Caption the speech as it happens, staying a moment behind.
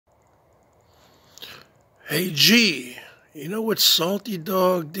Hey G, you know what Salty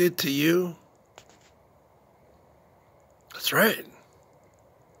Dog did to you? That's right.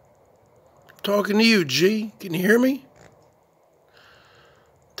 I'm talking to you, G. Can you hear me?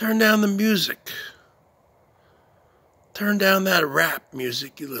 Turn down the music. Turn down that rap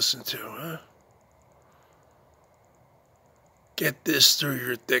music you listen to, huh? Get this through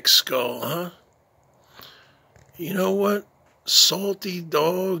your thick skull, huh? You know what Salty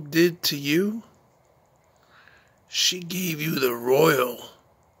Dog did to you? She gave you the royal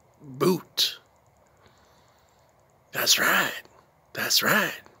boot. That's right. That's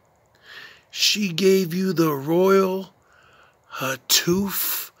right. She gave you the royal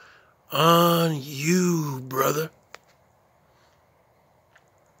Hatoof on you, brother.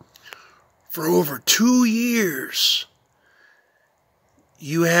 For over 2 years,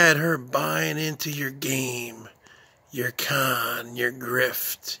 you had her buying into your game, your con, your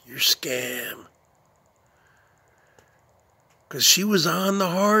grift, your scam. Because she was on the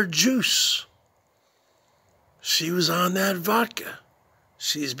hard juice. She was on that vodka.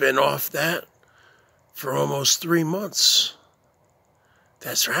 She's been off that for almost 3 months.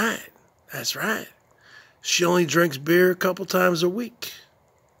 That's right. That's right. She only drinks beer a couple times a week.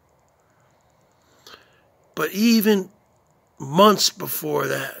 But even months before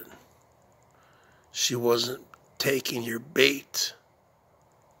that, she wasn't taking your bait.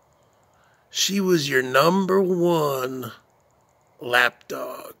 She was your number one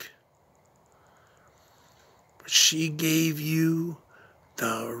lapdog. But she gave you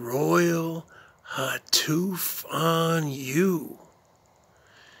the royal Hatoof on you.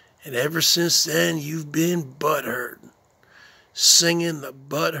 And ever since then, you've been butthurt, singing the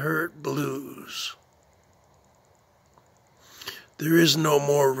butthurt blues. There is no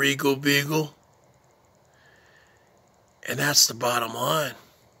more Regal Beagle. And that's the bottom line.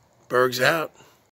 Bergs out.